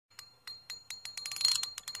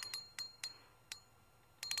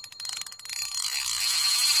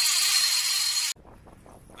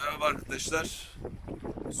arkadaşlar.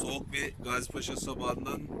 Soğuk bir Gazipaşa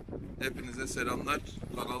sabahından hepinize selamlar.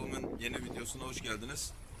 Kanalımın yeni videosuna hoş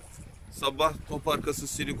geldiniz. Sabah top arkası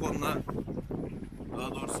silikonla,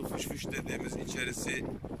 daha doğrusu fış fış dediğimiz içerisi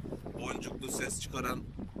boncuklu ses çıkaran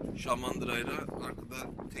şamandırayla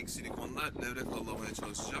arkada tek silikonla levrek avlamaya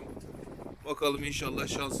çalışacağım. Bakalım, inşallah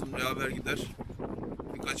şansım yaver gider.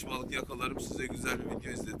 Birkaç balık yakalarım, size güzel bir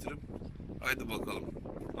video izletirim. Haydi bakalım.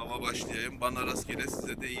 Ama başlayayım. Bana rastgele,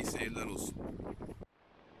 size de iyi seyirler olsun.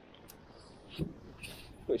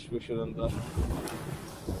 Kış kışında.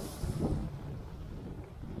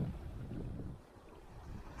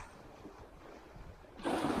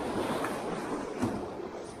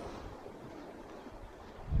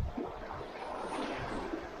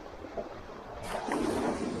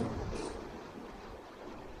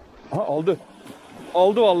 Ha, aldı.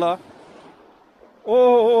 Aldı vallahi.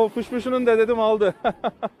 Oo, fışfışının da dedim aldı.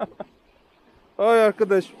 Ay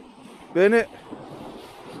arkadaş, beni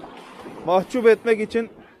mahcup etmek için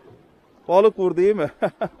balık vurdu, değil mi?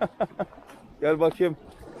 Gel bakayım.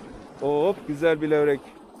 Hop, güzel bir levrek.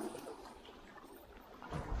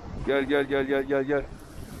 Gel.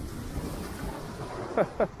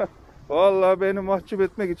 Vallahi beni mahcup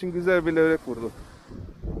etmek için güzel bir levrek vurdu.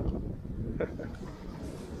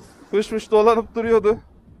 Fış dolanıp duruyordu.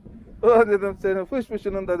 Ah dedim, senin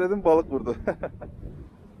fışının da dedim balık vurdu.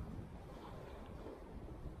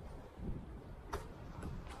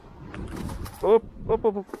 Hop.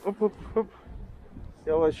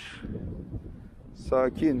 Yavaş.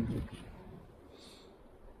 Sakin.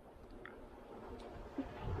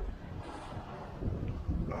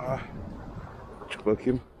 Ah. Çık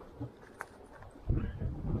bakayım.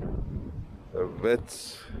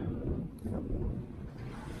 Evet.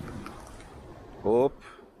 Hop.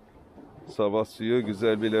 Sabah suyu,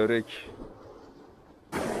 güzel bir levrek.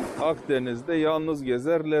 Akdeniz'de yalnız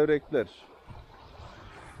gezer levrekler.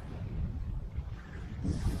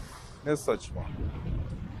 Ne saçma.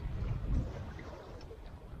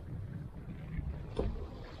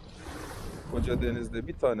 Koca denizde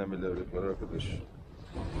bir tane mi levrek var arkadaş?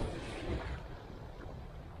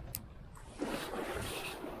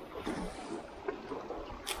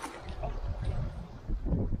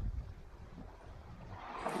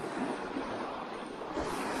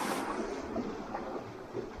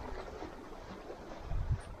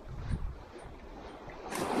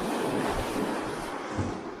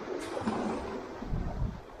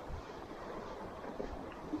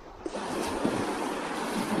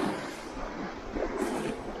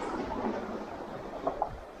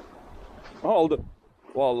 Aldı.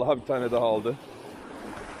 Vallahi bir tane daha aldı.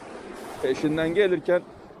 Peşinden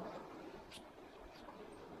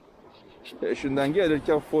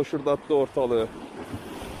gelirken foşurdattı ortalığı.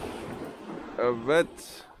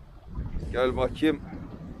 Evet. Gel bakayım.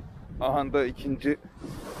 Aha da ikinci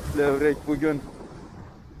levrek bugün.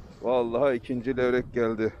 Vallahi ikinci levrek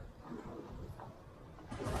geldi.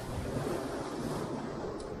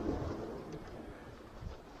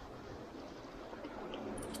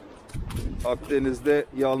 Akdeniz'de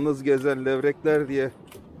yalnız gezen levrekler diye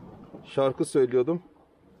şarkı söylüyordum.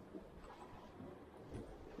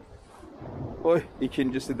 Oy,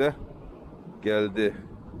 ikincisi de geldi.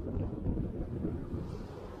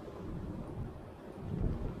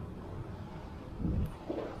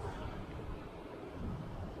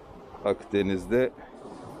 Akdeniz'de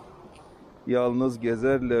yalnız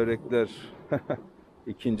gezer levrekler.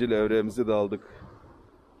 İkinci levreğimizi de aldık.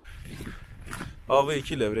 Avı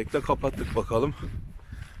 2 levrekle kapattık bakalım.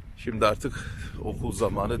 Şimdi artık okul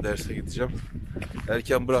zamanı, derse gideceğim.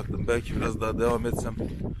 Erken bıraktım. Belki biraz daha devam etsem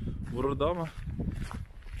vururdu ama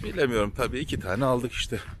bilemiyorum. Tabii 2 tane aldık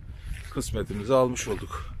işte. Kısmetimizi almış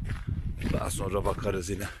olduk. Daha sonra bakarız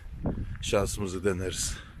yine. Şansımızı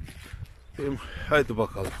deneriz. Haydi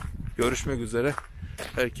bakalım. Görüşmek üzere.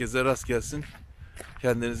 Herkese rast gelsin.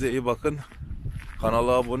 Kendinize iyi bakın.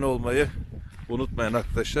 Kanala abone olmayı unutmayın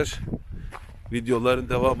arkadaşlar. Videoların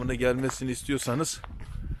devamını gelmesini istiyorsanız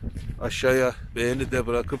aşağıya beğeni de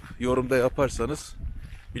bırakıp yorumda yaparsanız,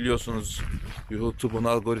 biliyorsunuz YouTube'un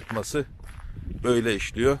algoritması böyle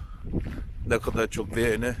işliyor. Ne kadar çok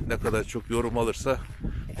beğeni, ne kadar çok yorum alırsa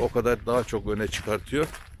o kadar daha çok öne çıkartıyor.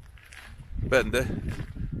 Ben de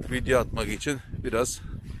video atmak için biraz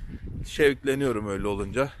şevkleniyorum öyle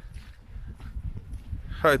olunca.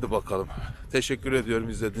 Haydi bakalım. Teşekkür ediyorum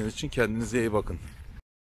izlediğiniz için. Kendinize iyi bakın.